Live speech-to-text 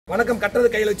வணக்கம் கட்டது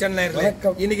கையில சேனல்ல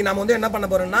இன்னைக்கு நாம வந்து என்ன பண்ண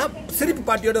போறோம்னா சிரிப்பு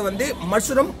பாட்டியோட வந்து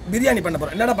மஷ்ரூம் பிரியாணி பண்ண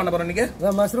போறோம். என்னடா பண்ண போறோம் இன்னைக்கு?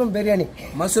 மஷ்ரூம் பிரியாணி.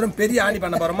 மஷ்ரூம் பிரியாணி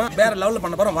பண்ண போறோமா? வேற லெவல்ல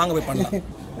பண்ண போறோம். வாங்க போய் பண்ணலாம்.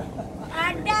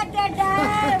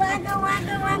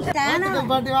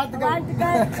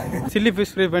 சில்லி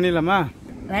ஃபிஷ் ஃப்ரை பண்ணிடலாமா?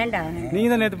 வேண்டாம், நீங்க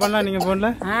தான் நேத்து பண்ணலாம். நீங்க போடல?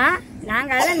 நாங்க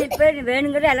எல்லாம் நிப்ப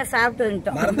வேணுங்கிறது எல்லாம் சாப்பிட்டு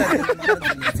வந்துட்டோம்.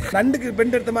 நண்டுக்கு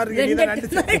பெண்ட் எடுத்த மாதிரி இருக்கு.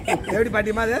 எப்படி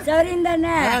பாட்டிமா அது? சரி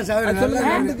தானே.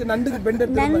 நண்டுக்கு பெண்ட்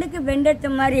எடுத்த நண்டுக்கு பெண்ட்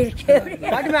எடுத்த மாதிரி இருக்கு.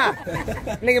 பாட்டிமா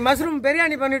இன்னைக்கு மஷ்ரூம்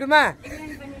பிரியாணி பண்ணிடுமா?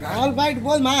 4 பாக்கெட்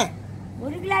போதுமா?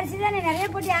 1 கிலோ அரிசி தானே நிறைய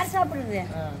போட்டு யார் சாப்பிடுறது?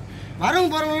 வரவங்க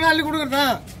போறவங்க அள்ளி கொடுக்கறதா?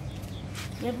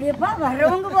 எப்படியப்பா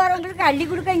வரவங்க போறவங்களுக்கு அள்ளி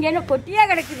கொடுக்க இங்க என்ன கொட்டியா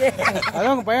கிடக்குது?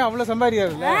 அதான் உங்க பையன் அவ்வளவு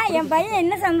சம்பாதிக்கிறாருல்ல? என் பையன்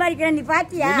என்ன சம்பாதிக்கிறான் நீ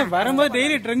பாத்தியா? வரும்போது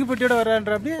டெய்லி ட்ரங்க் பெட்டியோட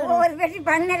வர்றான்ற அப்படியே ஒரு பெட்டி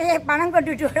நிறைய பணம்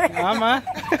கொட்டுட்டு வர. ஆமா.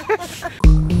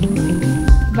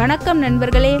 வணக்கம்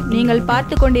நண்பர்களே, நீங்கள்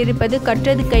பார்த்து கொண்டிருப்பது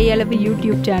கற்றது கையளவு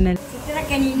யூடியூப் சேனல்.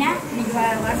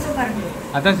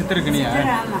 அதான் சித்திரை கனியா?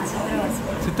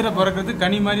 சித்திரை பிறக்கிறது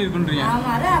கனி மாதிரி இருக்குன்றீங்க.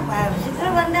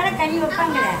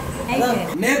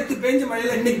 நேத்து பெஞ்ச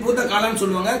மழையில இன்னைக்கு பூத்த காளான்னு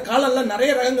சொல்லுவாங்க. காளான்ல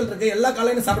நிறைய ரகங்கள் இருக்கு. எல்லா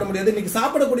காளையும் சாப்பிட முடியாது. இன்னைக்கு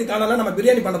சாப்பிடக்கூடிய காளான்ல நம்ம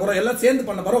பிரியாணி பண்ண போறோம். எல்லாம் சேர்ந்து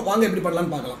பண்ண போறோம். வாங்க எப்படி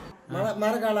பண்ணலாம்னு பார்க்கலாம்.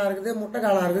 மரக்காலம் இருக்குது, முட்டை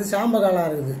காலம் இருக்குது, சாம்ப காலம்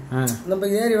இருக்குது. நம்ம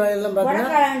ஏரி வயல்லாம்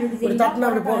பாத்தீங்கன்னா தட்டுனா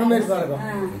அப்படி போற மாதிரி இருக்கும்.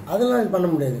 அதெல்லாம் பண்ண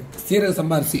முடியாது. சீரக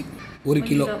சம்பா அரிசி 1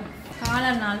 கிலோ,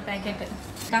 காளான் 4 பேக்கெட்,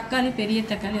 தக்காளி பெரிய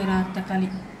தக்காளி ஒரு 6 தக்காளி,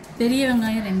 பெரிய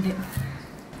வெங்காயம் 2,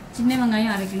 சின்ன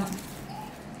வெங்காயம் 1/2 கிலோ,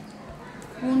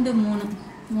 பூண்டு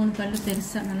 3 பல்லு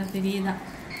பெருசாக நல்லா பெரியதாக,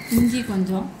 இஞ்சி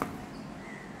கொஞ்சம்,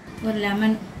 ஒரு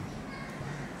லெமன்,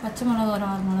 பச்சை மிளகா ஒரு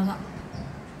 6 மிளகா,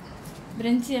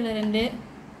 பிரெஞ்சி இலை 2,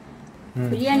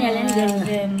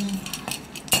 பிரியாணி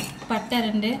பட்டை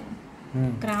 2,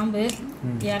 கிராம்பு,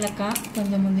 ஏலக்காய்,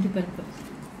 கொஞ்சம் முந்திரி பருப்பு,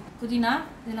 புதினா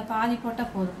இதில் பாதி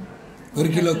போட்டால் போதும். 1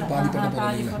 கிலோக்கு பாதி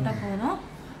போட்டால் போதும்.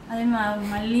 அதே மாதிரி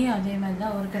மல்லியும் அதே மாதிரி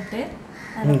தான் 1 கட்டு,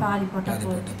 அதில் பாதி போட்டால்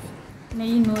போதும்.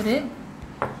 நெய் 100.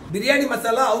 பிரியாணி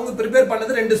மசாலா அவங்க ப்ரிப்பேர்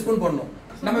பண்ணது 2 ஸ்பூன் போடணும்.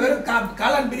 நம்ம வெறும்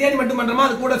காளான் பிரியாணி மட்டும் பண்றோமா?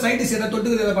 அது கூட சைட் டிஷ் ஏதாவது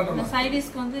தொட்டுக்கு ஏதாவது பண்றோமா? சைட்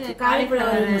டிஷ்க்கு வந்து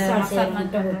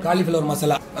காலிஃப்ளவர்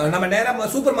மசாலா. நம்ம நேரா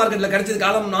சூப்பர் மார்க்கெட்ல கிடைச்சது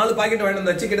காளான் 4 பாக்கெட் வாங்கிட்டு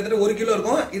வந்தாச்சு. கிட்டத்தட்ட 1 கிலோ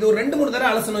இருக்கும். இது ஒரு 2-3 தடவை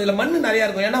அலசணும். இதுல மண்ணு நிறைய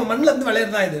இருக்கும். ஏன்னா மண்ணுல இருந்து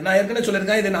விளையாடுதான் இது. நான் ஏற்கனவே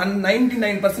சொல்லியிருக்கேன், இது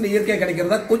 99% இயற்கையா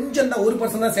கிடைக்கிறதா, கொஞ்சம் தான்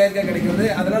 1% தான் செயற்கையா கிடைக்கிறது.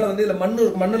 அதனால வந்து இதுல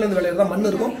மண்ணுல இருந்து விளையாடுறதா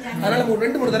மண்ணு இருக்கும். அதனால ஒரு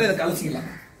 2-3 தடவை இதை கலசிக்கலாம்.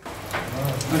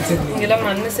 இதெல்லாம்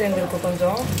மண்ணு சேர்ந்துருக்கும்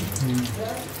கொஞ்சம்.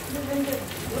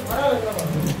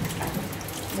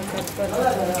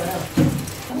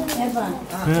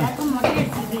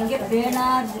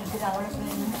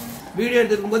 வீடியோ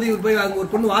எடுத்துக்கும் போது இவர் போய் அங்க ஒரு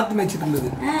பொண்ணு வாத்து மேய்ச்சிட்டு இருந்தது.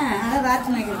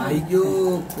 ஐயோ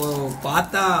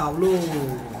பார்த்தா அவ்வளோ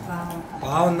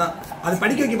பாவம் தான். அது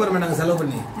படிக்க வைக்க போறோமே நாங்க செலவு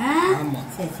பண்ணி. ஆமா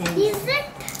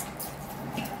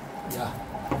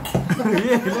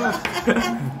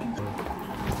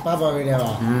பாப்பா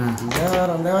வீடியோவா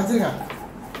வச்சிருக்கேன்.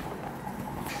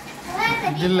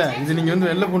 இல்ல இது நீங்க வந்து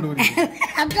வெள்ளை பூண்டு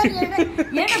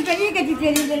பெரிய கட்சி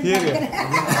தெரியுது.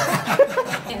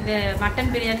 இந்த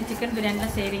மட்டன் பிரியாணி சிக்கன்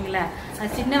பிரியாணிலாம் செய்கிறீங்களா, அது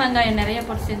சின்ன வெங்காயம் நிறைய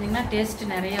போட்டு செஞ்சிங்கன்னா டேஸ்ட்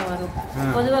நிறைய வரும்.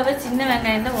 பொதுவாகவே சின்ன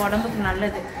வெங்காயம் தான் உடம்புக்கு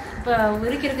நல்லது. இப்போ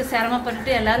உரிக்கிறதுக்கு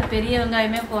சிரமப்பட்டுட்டு எல்லாரும் பெரிய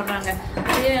வெங்காயமே போடுறாங்க.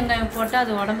 பெரிய வெங்காயம் போட்டால்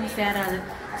அது உடம்புக்கு சேராது.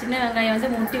 சின்ன வெங்காயம் வந்து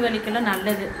முட்டி வலிக்கெல்லாம்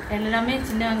நல்லது. எல்லாமே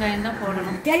சின்ன வெங்காயம் தான்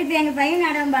போடணும். சரி, இப்போ எங்க பையன்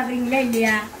நாடகம் பாக்குறீங்களா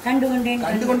இல்லையா?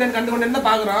 கண்டுகொண்டேன் தான்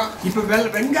பாக்குறோம். இப்ப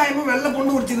வெங்காயமும் வெள்ளை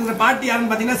பொண்ணு உரிச்சிருக்கிற பாட்டி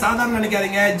யாருன்னு பாத்தீங்கன்னா சாதாரண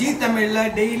நினைக்காதீங்க. ஜி தமிழ்ல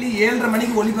டெய்லி 7:30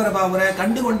 மணிக்கு ஒளிபரப்பாகிற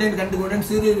கண்டுகொண்டேன்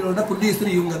சீரியலோட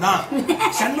ப்ரொடியூசர் இவங்க தான்.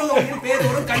 சண்முகம் பேர்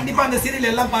வரும். கண்டிப்பா அந்த சீரியல்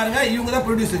எல்லாம் பாருங்க. இவங்க தான்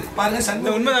ப்ரொடியூசர். பாருங்க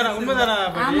சண்முகம். உண்மைதானா?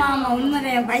 ஆமா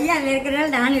உண்மைதான். என் பையன்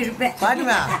இருக்கிறதால நானும் இருப்பேன்.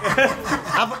 பாட்டிமா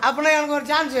அப்பனா எனக்கு ஒரு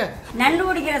சான்ஸ். நண்டு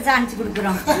குடிக்கிற சான்ஸ்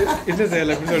கொடுக்குறோம். என்ன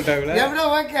செய்யல அப்படி சொல்லிட்டாங்களா? எவ்வளோ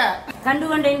ஓகே.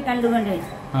 கண்டுகொண்டேன்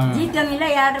ஜி தமிழ்ல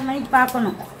 7:30 மணிக்கு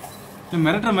பார்க்கணும்.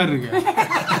 மிரட்டுற மாதிரி இருக்கு.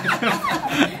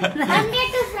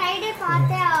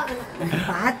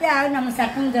 பார்த்தே ஆகும். நம்ம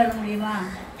சட்டம் சொல்ல முடியுமா?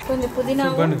 கொஞ்சம்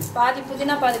புதினாவும் பாதி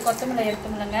புதினா பாதி கொத்தமல்லி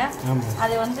எடுத்தோம்லங்க,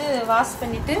 அதை வந்து வாஷ்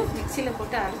பண்ணிட்டு மிக்சியில்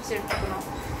போட்டு அரைச்சி எடுத்துக்கணும்.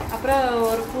 அப்புறம்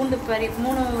ஒரு பூண்டு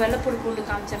 3 வெள்ளைப்பூடு பூண்டு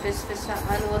காமிச்சேன் பெருசாக.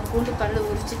 அதில் ஒரு பூண்டு பல்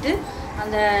உரிச்சிட்டு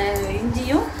அந்த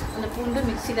இஞ்சியும் அந்த பூண்டு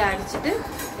மிக்சியில் அடிச்சுட்டு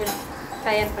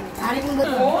தயார்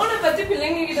பண்ணிக்கலாம். ஃபோனை பத்தி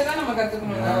பிள்ளைங்க கிட்ட தான் நம்ம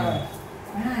கற்றுக்கணும்.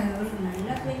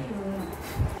 நல்லா தெரியும்.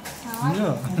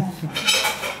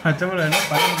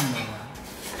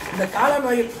 இந்த காளான்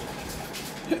வகையில்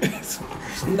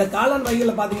இந்த காளான்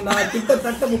வகைகளை பாத்தீங்கன்னா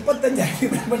கிட்டத்தட்ட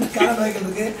 35,000 காளான் வகைகள்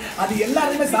இருக்கு. அது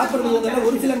எல்லாருமே சாப்பிடுறது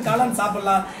ஒரு சில காளான்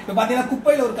சாப்பிடலாம். இப்ப பாத்தீங்கன்னா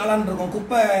குப்பையில ஒரு காளான் இருக்கும்,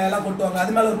 குப்பை எல்லாம் கொட்டுவாங்க,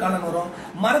 அது மேல ஒரு காளான் வரும்.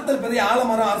 மரத்தில் பெரிய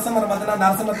ஆலமரம் அரச மரம் பார்த்தீங்கன்னா அந்த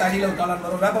அரச மரத்து அடியில் ஒரு காளான்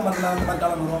வரும், வேப்ப மரத்துல அந்த மாதிரி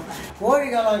காளான் வரும். கோழி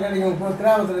காளான் கிடைக்கும் இப்போ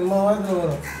கிராமத்துல இந்த வாரத்துல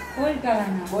வரும். கோழி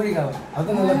காளான் அது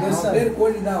நல்ல பெருசா பேர்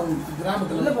கோழி தான்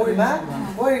கிராமத்துல போயிட்டா.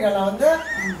 கோழி காளான் வந்து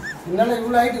நல்லா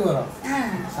இவ்வளவு ஹைட்டுக்கு வரும்.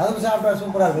 அதுக்கு சாப்பிட்டா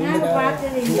சூப்பரா இருக்கும்.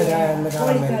 இந்த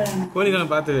காளான்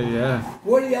கோழிக்காலம் பார்த்தது இல்லையா?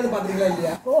 கோழியாவது பாத்துறீங்களா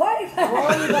இல்லையா?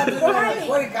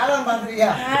 கோழி காளான் பாத்துறியா?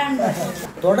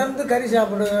 தொடர்ந்து கறி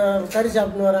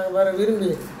சாப்பிட்டு வராங்க வேற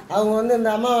விரும்பி. அவங்க வந்து இந்த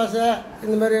அமாவாசை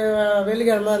இந்த மாதிரி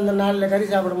வெள்ளிக்கிழமை இந்த நாளில் கறி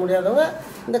சாப்பிட முடியாதவங்க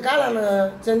இந்த காளான்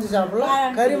செஞ்சு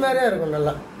சாப்பிடலாம். கறி மாதிரியே இருக்கும்,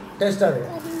 நல்லா டேஸ்டாக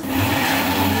இருக்கும்.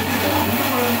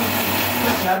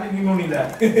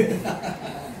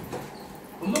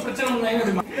 ரொம்ப பிரச்சனை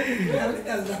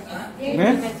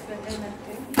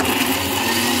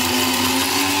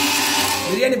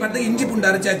பிரியாணி பார்த்து இஞ்சி பூண்டு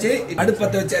அரைச்சாச்சு, அடுப்பு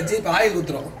பற்ற வச்சாச்சு. இப்போ ஆயில்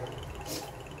ஊத்துறோம்.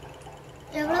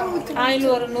 ஆயில்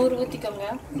ஒரு 100 ஊற்றிக்கோங்க.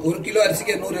 1 கிலோ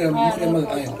அரிசிக்கு 100 ml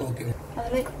ஆயில். ஓகே.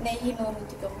 அதில் நெய் 100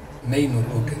 ஊற்றிக்கோங்க. நெய்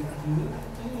 100. ஓகே.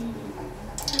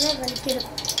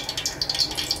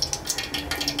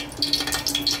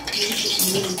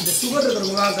 இந்த சுகர்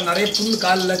இருக்கிறவங்க நிறைய புண்ணு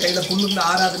காலில் கையில் புண்ணு இருந்து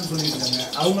ஆறாதுன்னு சொல்லிட்டு இருக்காங்க.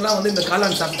 அவங்களாம் வந்து இந்த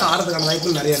காளான் சாப்பிட்டா ஆறதுக்கான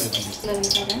வாய்ப்புகள் நிறைய இருக்கு.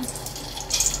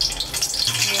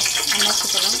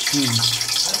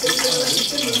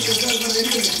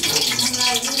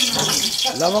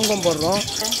 லவங்கம் போடுறோம்,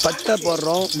 பட்டை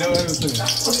போடுறோம்,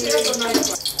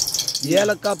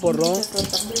 ஏலக்காய் போடுறோம்,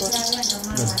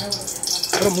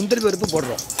 அப்புறம் முந்திரி பருப்பு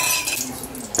போடுறோம்.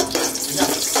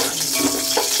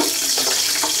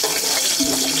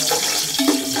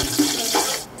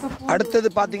 அடுத்தது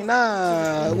பாத்தீங்கன்னா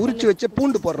உரிச்சு வச்ச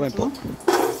பூண்டு போடுறோம். இப்போ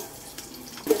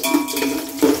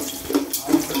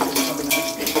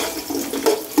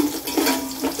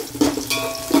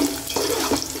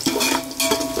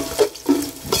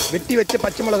வெட்டி வச்ச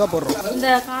பச்சை மிளகாய் போடுறோம். இந்த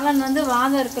காளான் வந்து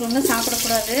வாதம் இருக்கிறவங்க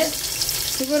சாப்பிடக்கூடாது,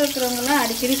 சுகர் இருக்கிறவங்களாம்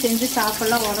அடிக்கடி செஞ்சு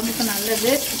சாப்பிடலாம், உடம்புக்கு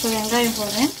நல்லது. இப்போ வெங்காயம்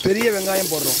போடுறேன், பெரிய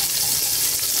வெங்காயம் போடுறோம்.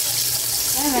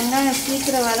 வெங்காயம்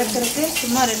சீக்கிரம் வதக்கிறதுக்கு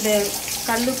சும்மா 2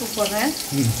 கல்லுப்பு போடுறேன்.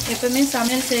 எப்பவுமே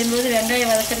சமையல் செய்யும்போது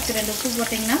வெங்காயம் வதக்கிறதுக்கு 2 உப்பு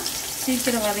போட்டிங்கன்னா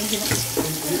சீக்கிரம் வதங்கிடும்.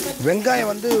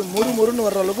 வெங்காயம் வந்து முறுமுறுன்னு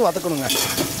வர்ற அளவுக்கு வதக்கணுங்க.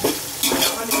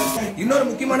 இன்னொரு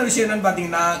முக்கியமான விஷயம் என்னன்னு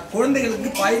பாத்தீங்கன்னா, குழந்தைகளுக்கு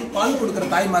பால் கொடுக்குற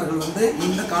தாய்மார்கள் வந்து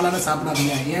இந்த காளானை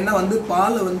சாப்பிடாதீங்க. ஏன்னா வந்து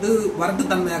பால் வந்து வரட்டு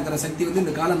தன்மையாக்குற சக்தி வந்து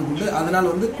இந்த காளானுக்கு உண்டு. அதனால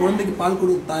வந்து குழந்தைக்கு பால்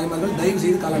கொடுக்குற தாய்மார்கள் தயவு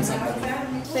செய்து காளான் சாப்பிடாதீங்க.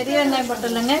 பெரிய வெங்காயம்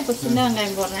போட்டுலங்க, இப்போ சின்ன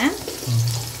வெங்காயம் போடுறேன்.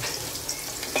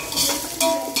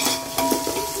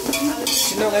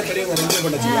 சின்ன வெங்காயம் பெரிய வெங்காயம் 2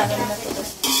 போட்டாச்சு.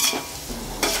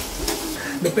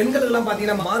 இந்த பெண்கள் எல்லாம்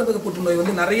பாத்தீங்கன்னா மார்பக புற்றுநோய்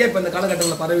வந்து நிறைய இப்ப இந்த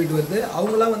காலகட்டங்களில் பரவிட்டு வருது.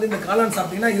 அவங்களாம் வந்து இந்த காளான்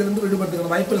சாப்பிட்டீங்கன்னா இதுல இருந்து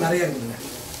விடுபடுறதுக்கான வாய்ப்புகள் நிறைய இருக்குதுங்க.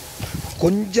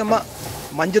 கொஞ்சமா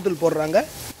மஞ்சத்தூள் போடுறாங்க,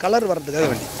 கலர் வர்றதுக்காக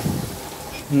வேண்டி.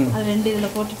 அது 2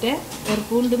 இதில் போட்டுட்டு ஒரு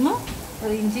பூண்டுமா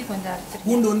ஒரு இஞ்சி கொஞ்சம் அரைச்சி,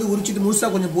 பூண்டு வந்து உரிச்சிட்டு முழுசா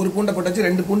கொஞ்சம் ஒரு பூண்டை போட்டாச்சு,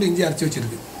 2 பூண்டு இஞ்சி அரைச்சி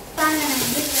வச்சிருக்கு.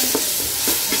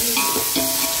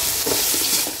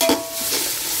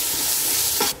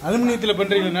 அலுமினியத்தில்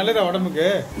பண்றீங்க, நல்லதா உடம்புக்கு?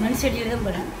 மண் சட்டியில் தான்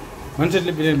போகிறேன். மண்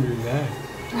சட்டியில் பிரியாணி பண்ணுவீங்களா?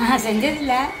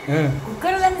 செஞ்சதில்லை,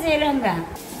 குக்கரில் தானே செய்கிறாங்க.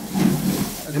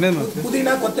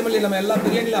 புதினா கொத்தமல்லி நம்ம எல்லாம்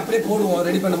பிரியாணியில் அப்படியே போடுவோம்.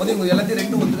 ரெடி பண்ணும்போது இவங்க எல்லாத்தையும்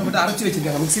 2 ஒன்று மட்டும் அரைச்சி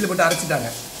வச்சிருக்காங்க, மிக்சியில் போட்டு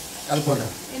அரைச்சிட்டாங்க. அது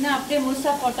போடுறேன். ஏன்னா அப்படியே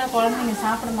முழுசா போட்டா குழந்தைங்க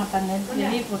சாப்பிட மாட்டாங்க,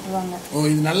 வெளியே போட்டுருவாங்க. ஓ,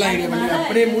 இது நல்ல ஐடியா.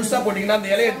 அப்படியே முழுசா போட்டீங்கன்னா அந்த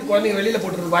இலையை எடுத்து குழந்தைங்க வெளியில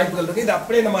போட்டுறது வாய்ப்புகள் இருக்கு. இது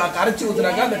அப்படியே நம்ம கரைச்சி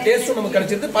ஊத்துனாக்கா அந்த டேஸ்ட்டும் நமக்கு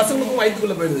கிடைச்சிருது, பசங்களுக்கும்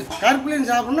வயிற்றுக்குள்ள போயிடுது. கருப்புலையும்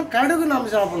சாப்பிடணும், கடுகு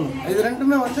நம்ம சாப்பிடணும். இது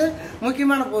 2மே வந்து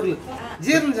முக்கியமான பொருள்.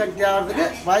 ஜீரண சக்தி ஆகிறதுக்கு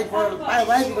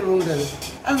வாய்ப்புகள் உண்டு.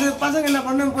 அது பசங்க என்ன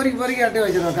பண்ண பொறுக்கி அட்டை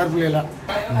வச்சிருவாங்க கருப்புலையெல்லாம்.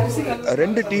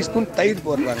 2 டீஸ்பூன் தயிர்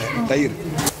போடுறாங்க. தயிர்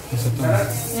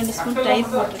 2 ஸ்பூன் தயிர்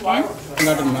போட்டிருக்கேன்.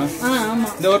 ஆமா,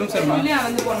 இந்த ஒரு நிமிஷம்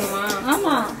வந்து போடணுமா?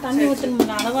 ஆமா, தண்ணி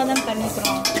ஊற்றணும், அளவாக தான் தண்ணி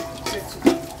ஊற்றுறோம்.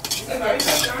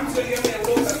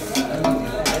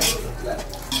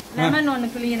 லெமன்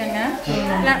 1 பிழிகிறேங்க.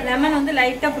 லெமன் வந்து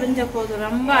லைட்டாக பிழிஞ்ச போதும்,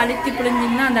 ரொம்ப அழுத்தி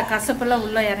பிழிஞ்சிங்கன்னா அந்த கசப்பெல்லாம்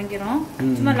உள்ளே இறங்கிரும்.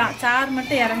 சும்மா சாறு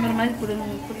மட்டும் இறங்குற மாதிரி பிடிங்க.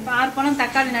 6 பழம்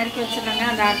தக்காளி நறுக்கி வச்சுருக்காங்க,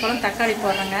 அந்த 6 பழம் தக்காளி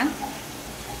போடுறேங்க.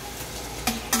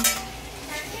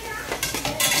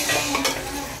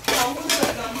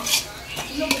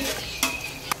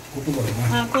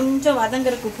 கொஞ்சம்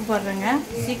வதங்குறதுக்கு உப்பு போடுறேங்க,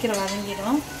 சீக்கிரம்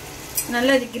வதங்கிடும்.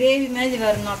 நல்லா இது கிரேவி மாதிரி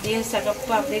வரணும், அப்படியே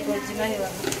சகப்பாக அப்படியே கொதிச்சு மாதிரி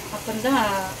வரணும். அப்புறம் தான்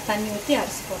தண்ணி ஊற்றி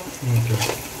அரிசி போடணும்.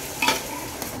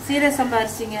 சீரக சம்பா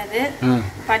அரிசிங்க, அது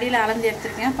படியில் அளந்து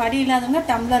எடுத்துருக்கேன். படி இல்லாதவங்க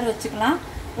டம்ளர் வச்சுக்கலாம்.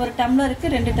 1 டம்ளருக்கு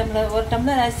 2 டம்ளர், 1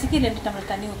 டம்ளர் அரிசிக்கு 2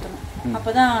 டம்ளர் தண்ணி ஊற்றணும்.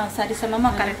 அப்போ தான்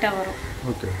சரிசமமாக கரெக்டாக வரும்.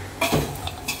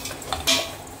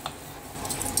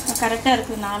 கரெக்டாக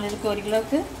இருக்குது. 4 இருக்குது, 1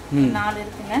 கிலோவுக்கு 4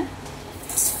 இருக்குங்க.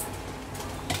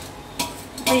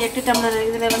 இப்போ 8 டம்ளர்,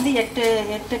 இதில் வந்து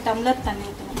 8 டம்ளர் தண்ணி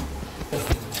ஊற்றணும்.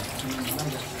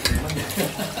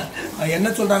 என்ன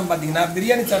சொல்றாங்க பாத்தீங்கன்னா,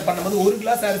 பிரியாணி ஸ்டார்ட் பண்ணும்போது 1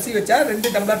 கிளாஸ் அரிசி வச்சா 2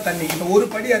 டம்ளர் தண்ணி. இப்போ 1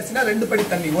 படி அரிசினா 2 படி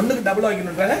தண்ணி, ஒண்ணுக்கு டபுள்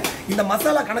வைக்கணும்ன்றாங்க. இந்த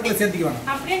மசாலா கணக்குல சேர்த்துக்குவாங்க.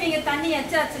 அப்படியே நீங்க தண்ணி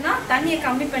எச்சாச்சுன்னா தண்ணியை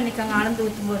கம்மி பண்ணிக்கோங்க. அளந்து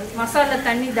ஊற்றும்போது மசாலா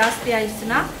தண்ணி ஜாஸ்தி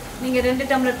ஆயிடுச்சுன்னா நீங்க 2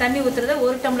 டம்ளர் தண்ணி ஊத்துறத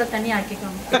 1 டம்ளர் தண்ணி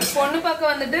ஆக்கிக்கோங்க. பொண்ணு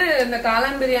பக்கம் வந்துட்டு இந்த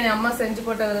காளான் பிரியாணி அம்மா செஞ்சு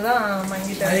போட்டதுதான்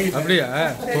வாங்கிட்டேன். அப்படியா?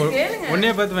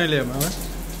 ஒன்னே பார்த்து வாங்கலையா மாமா?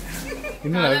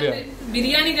 இன்னும் அப்படியா?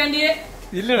 பிரியாணி காண்டியே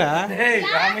இல்லடா,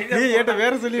 நீ ஏட்ட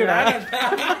வேற சொல்லிடா.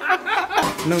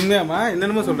 இன்னும் உண்மையாமா?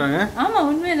 என்னென்னமோ சொல்றாங்க. ஆமா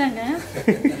உண்மைதாங்க.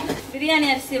 பிரியாணி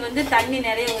அரிசி வந்து தண்ணி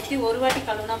நிறைய ஊற்றி 1 வாட்டி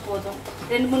கழுவுனா போதும்.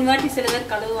 2-3 வாட்டி சில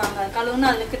பேர் கழுவுவாங்க. கழுவுனா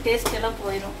அதுக்கு டேஸ்ட் எல்லாம்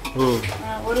போயிடும்.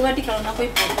 1 வாட்டி கழுவுனா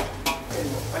போய் போதும்.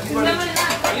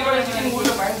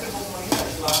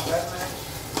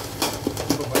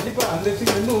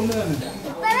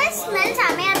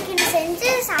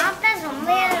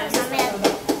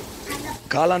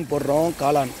 காளான் போடுறோம்.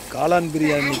 காளான்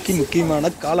பிரியாணிக்கு முக்கியமான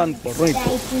காளான் போடுறோம்.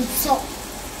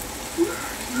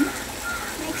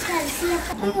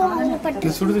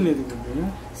 இப்போ சுடுதண்ணி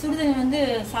வந்து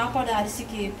சாப்பாடு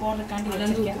அரிசிக்கு போடுறதுக்காண்டி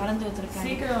அளந்து வச்சிருக்காங்க.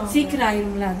 சீக்கிரம்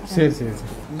ஆயிரும்ல. சரி சரி.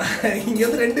 இங்க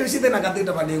வந்து 2 விஷயத்த நான்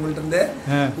கத்துக்கிட்ட பாட்டி உங்கள்ட்ட இருந்து.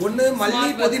 ஒண்ணு மல்லி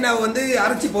புதினா வந்து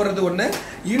அரைச்சி போடுறது ஒண்ணு,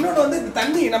 இன்னொன்னு வந்து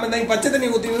தண்ணி நம்ம இந்த பச்சை தண்ணி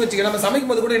ஊத்தினு வச்சுக்க, நம்ம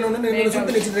சமைக்கும் போது கூட இன்னொன்னு சுடு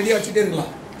தண்ணி ரெடியா வச்சுட்டே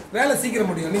இருக்கலாம். வேலை சீக்கிரம்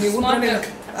முடியும். நீங்க எவ்வளவு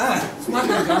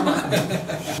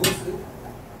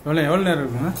நேரம்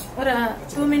இருக்கும்? ஒரு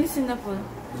 2 மினிட்ஸ் இருந்தா போதும்.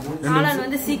 காளான்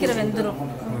வந்து சீக்கிரம் வெந்துடும்.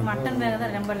 மட்டன் வேக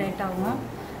தான் ரொம்ப லேட் ஆகும்.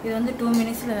 இது வந்து 2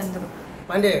 மினிட்ஸ்ல வெந்துடும்.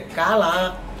 பாண்டி காளான்,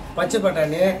 பச்சை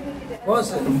பட்டாணி,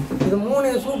 கோஸ், இது 3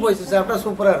 சூப் வச்சு சாப்பிட்டா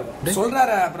சூப்பரா இருக்கும்.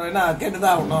 சொல்றாரு. அப்புறம் என்ன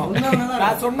கேட்டுதான் ஆகணும்.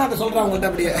 நான் சொன்னா அதை சொல்றேன்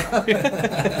உங்கள்கிட்ட அப்படியே.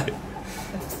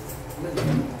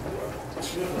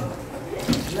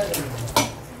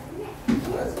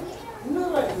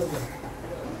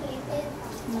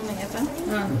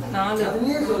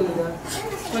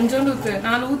 கொஞ்சோண்டு ஊத்து.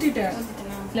 4 ஊத்திட்டேன்.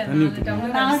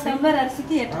 4 டம்ளர்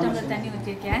அரிசிக்கு 8 டம்ளர் தண்ணி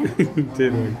ஊற்றிருக்கேன்.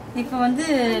 இப்போ வந்து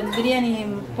பிரியாணி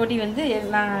பொடி வந்து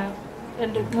நான்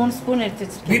 2-3 ஸ்பூன் எடுத்து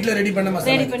வச்சிருக்கேன். வீட்டில் ரெடி பண்ண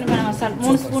மசாலா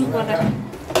 3 ஸ்பூன் போடுறேன்.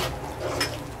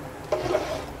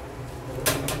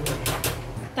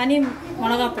 தனி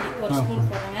மிளகாய் பொடி 1 ஸ்பூன்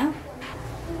போடுறேங்க.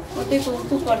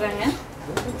 உப்பு போடுறேங்க.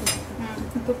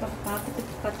 உப்பு பார்த்துட்டு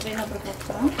 10 அப்புறம்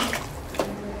போட்டுக்கிறோம்.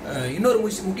 இன்னொரு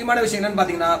முக்கியமான விஷயம் என்னன்னு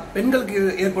பாத்தீங்கன்னா, பெண்களுக்கு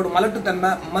ஏற்படும்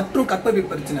மலட்டுத்தன்மை மற்றும் கர்ப்பப்பை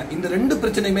பிரச்சனை, இந்த 2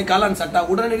 பிரச்சனையுமே காளான் சாப்பிட்டா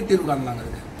உடனடி தீர்வு காணலாங்க.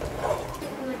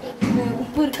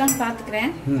 உப்பு இருக்கான்னு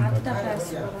பாத்துக்கிறேன்.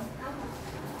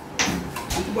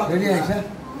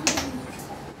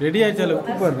 ரெடி ஆயிடுச்சா?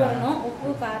 உப்பு போடுறேன். உப்பு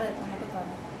பாரு மட்டும் பாரு.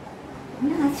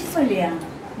 என்ன அரிசி சொல்லியா?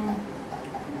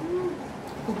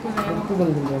 உப்பு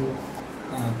கொஞ்சம்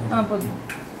போதும்.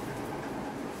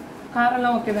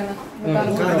 காரெல்லாம் ஓகே தானே?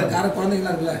 கார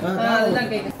குழந்தைங்களா இருக்குல்ல,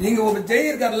 நீங்க உங்க ஜெய்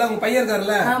இருக்காருல்ல, உங்க பையன்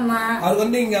இருக்காருல்ல, அவருக்கு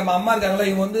வந்து இங்க அம்மா இருக்காங்களா,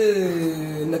 இவங்க வந்து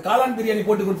இந்த காளான் பிரியாணி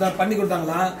போட்டு பண்ணி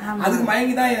கொடுத்தாங்களா, அதுக்கு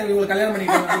மயங்கி தான் இவங்க கல்யாணம்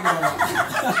பண்ணிக்கலாம்.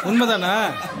 உண்மைதானா?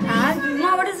 சும்மா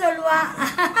கூட சொல்லுவான்.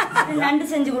 நண்டு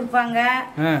செஞ்சு கொடுப்பாங்க,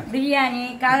 பிரியாணி,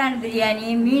 காளான் பிரியாணி,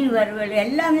 மீன் வறுவல்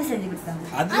எல்லாமே செஞ்சு கொடுத்தாங்க.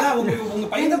 அதெல்லாம் உங்க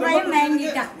பையன்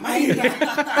மயங்கிட்டான்.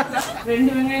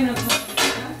 2 வெங்காயம்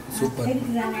சூப்பர்.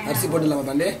 அரிசி போட்டுலாமா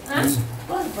பாண்டே? அரிசி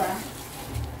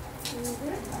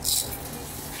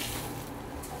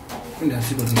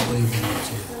போட்டு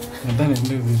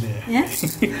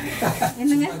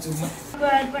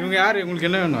இவங்க யாரு? உங்களுக்கு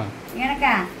என்ன வேணும்?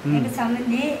 எனக்கா எங்க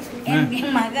சம்பந்தி, எங்க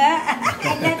மக.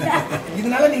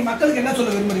 இதனால நீங்க மக்களுக்கு என்ன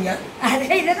சொல்ல விரும்புறீங்க?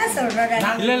 இதான் சொல்றேன்.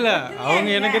 இல்ல இல்ல, அவங்க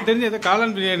எனக்கு தெரிஞ்ச ஏதோ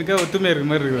காளான் பிரியாணிக்கா ஒத்துமை இருக்க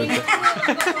மாதிரி இருக்கு.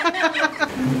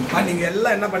 நீங்க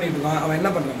எல்லாம் என்ன பண்ணிட்டு இருக்கோம்? அவன்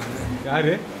என்ன பண்றாங்க?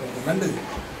 யாரு? நண்டு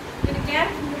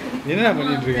என்ன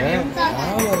பண்ணிட்டு இருக்க?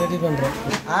 ஆமா, ரெடி பண்றேன்.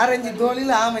 ஆரஞ்சு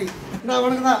தோலில் ஆமை. நான்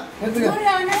உனக்கு தான்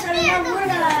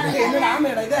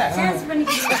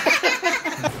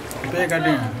இப்பயே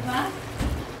காட்டுங்க.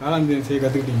 காளான் பிரியாணி செய்ய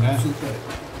கத்துக்கிட்டீங்களா? சூப்பர்.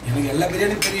 எனக்கு எல்லா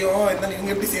பிரியாணியும் தெரியும். இருந்தாலும்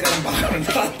இவங்க எப்படி செய்யறாங்க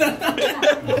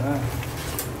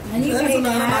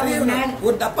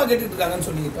ஒரு டப்பா கேட்டுட்டு இருக்காங்கன்னு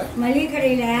சொன்னீங்க. இப்ப மளிகை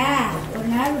கடையில ஒரு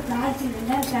நாள்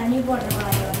பிளாஸ்டிக்ல தண்ணி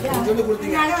போட்டுருப்பாங்க.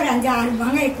 ஒரு 5-6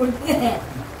 வெங்காயம் கொடுத்து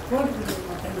போட்டு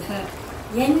கொடுத்துருவாங்க.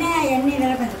 எண்ணெய்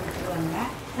வேற கொஞ்சம் கொடுத்துருவாங்க.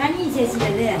 தண்ணி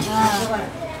சேர்த்துது.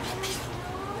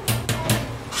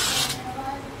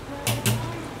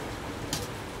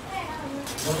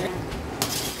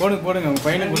 போடுங்க போடுங்க, உங்க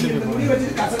பையனை கொண்டு போய்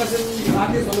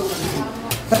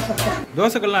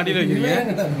தோசைக்கல்லாம் அடியில் வைக்கிறீங்க?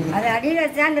 அது அடியில்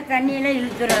வச்சா அந்த தண்ணியெல்லாம்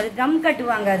இழுத்துரும். அது தம்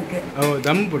கட்டுவாங்க அதுக்கு. ஓ,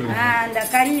 தம் போடுங்க. அந்த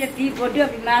கறியில் தீ போட்டு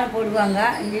அப்படி மேலே போடுவாங்க.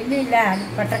 இல்லை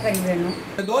பட்டக்கறி வேணும்.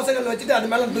 தோசைகள் வச்சுட்டு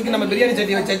அது மேலே தூக்கி நம்ம பிரியாணி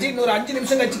சட்டி வச்சாச்சு. இன்னொரு 5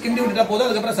 நிமிஷம் கழிச்சு கிண்டி விட்டுட்டா போதும்.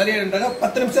 அதுக்கப்புறம் சரியாயிட்டாங்க.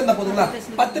 10 நிமிஷம் இருந்தால் போதுங்களா?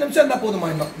 10 நிமிஷம் இருந்தால் போதுமா?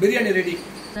 இன்னும் பிரியாணி ரெடி.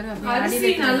 அரிசி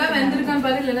நல்லா வெந்திருக்கான்னு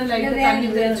பாரு, இல்லைன்னா லைட்டா தண்ணி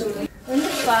ஊத்தி விடு.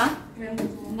 வெந்துப்பா.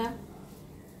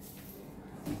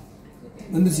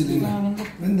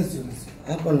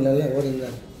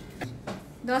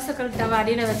 தோசைக்கல் தவா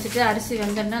அடியில் வச்சுட்டு அரிசி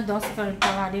வெந்தோன்னா தோசைக்கல்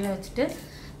தவா அடியில் வச்சுட்டு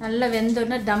நல்லா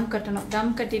வெந்தோடனே தம் கட்டணும்.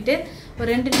 தம் கட்டிட்டு ஒரு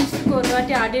 2 நிமிஷத்துக்கு ஒரு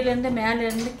வாட்டி அடியிலேருந்து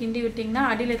மேலேருந்து கிண்டி விட்டிங்கன்னா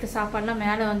அடியில் இருக்க சாப்பாடுலாம்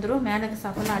மேலே வந்துடும், மேலே இருக்க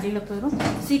சாப்பாடுலாம் அடியில் போயிடும்,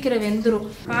 சீக்கிரம் வெந்துடும்.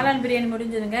 காளான் பிரியாணி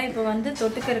முடிஞ்சதுங்க. இப்போ வந்து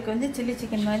தொட்டுக்கறதுக்கு வந்து சில்லி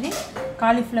சிக்கன் மாதிரி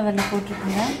காலிஃப்ளவரில்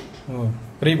போட்டிருக்குங்க.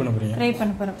 ஃப்ரை பண்ண போகிறீங்க? ஃப்ரை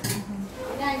பண்ண போகிறோம்.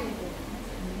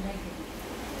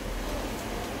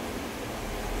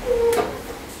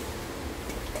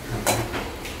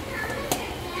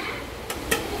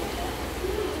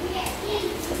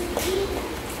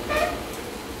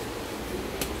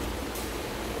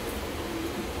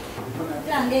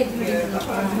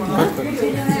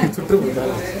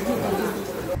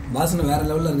 வாசனை வேற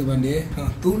லெவல்ல இருக்கு பாண்டி.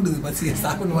 தூண்டுது, பசி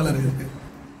சாப்பிடணும் போல இருக்கு.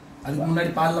 அதுக்கு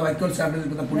முன்னாடி பால்ல வைக்கோல்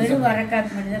சாப்பிட்டு புளி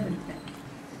வரக்காத்து மாதிரி தான் பிடிப்பேன்.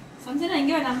 சஞ்சனா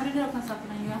இங்கே வா, நம்ம 2 பேரும் உட்காந்து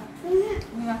சாப்பிடலாம்.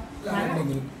 இங்கே வா.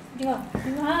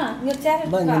 இங்கே சேர்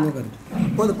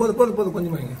போதும்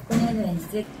கொஞ்சம் வாங்க.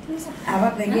 அவ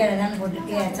பெரிய தான்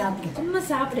போட்டுட்டு சாப்பிட்டு சும்மா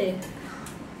சாப்பிடு.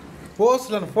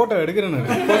 போஸ்ட்ல போட்டோ எடுக்கிறேன் நான்.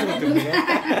 போஸ்ட் கொடுத்துருக்கீங்க.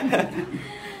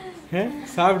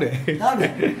 சாப்பிடு.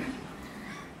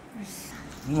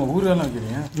 ஊரெல்லாம்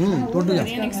வைக்கிறீங்க?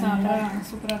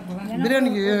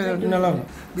 பிரியாணிக்கு நல்லா இருக்கும்.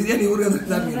 பிரியாணி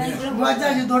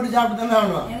பச்சாச்சி தொட்டு சாப்பிட்டு தானே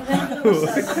ஆகணும்.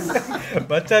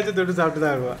 பச்சாச்சி தொட்டு சாப்பிட்டு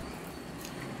தான் ஆகுவா.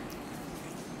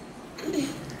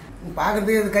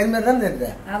 பார்க்கறதுக்கு இது கறி மாதிரி தான் தெரியுது.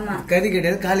 ஆமா, கறி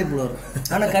கிடையாது, காலிஃப்ளவர்.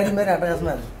 ஆனால் கறி மாதிரி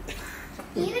அட்டகாசமா இருக்கு.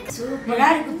 சூப்பரா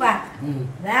இருக்குப்பா.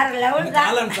 வேற லெவல் தான்.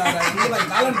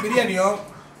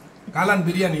 காளான்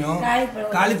பிரியாணியும்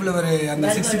காலிஃப்ளவர் அந்த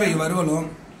 65 வறுவலும்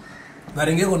வேற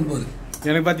எங்கேயோ கொண்டு போகுது.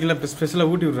 எனக்கு பாத்தீங்களா ஸ்பெஷலா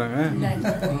ஊட்டி விடுறாங்க.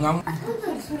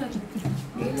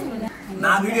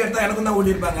 நான் வீடியோ எடுத்தா எனக்கும் தான்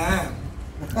ஊட்டி இருப்பாங்க.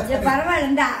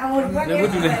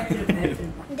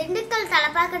 திண்டுக்கல்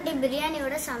தலப்பாக்கட்டி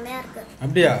பிரியாணியோட செமையா இருக்கு.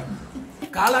 அப்படியா?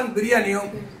 காளான் பிரியாணியும்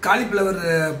காலிஃப்ளவர்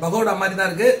பகோடா மாதிரி தான்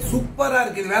இருக்கு. சூப்பரா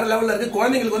இருக்கு. இது வேற லெவல்ல இருக்கு.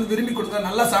 குழந்தைங்களுக்கு வந்து விரும்பி கொடுத்தா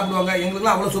நல்லா சாப்பிடுவாங்க.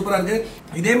 எங்களுக்குலாம் அவ்வளவு சூப்பரா இருக்கு.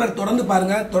 இதே மாதிரி தொடர்ந்து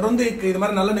பாருங்க. தொடர்ந்து இது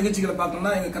மாதிரி நல்ல நிகழ்ச்சிகளை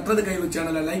பார்க்கணும்னா எங்க கற்றது கையில்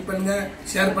சேனலை லைக் பண்ணுங்க,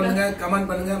 ஷேர் பண்ணுங்க, கமெண்ட்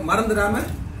பண்ணுங்க. மறந்துடாம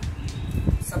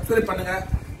சப்ஸ்கிரைப் பண்ணுங்க.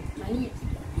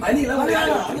 மணிலாம்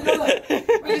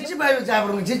சிச்சு பாய்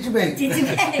சாப்பிடுங்க. சிச்சு பாய்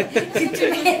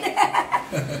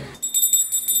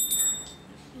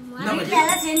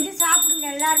செஞ்சு சாப்பிடுங்க.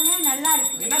 எல்லாருமே நல்லா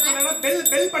இருக்கு. என்ன சொல்றாங்க?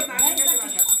 Bell button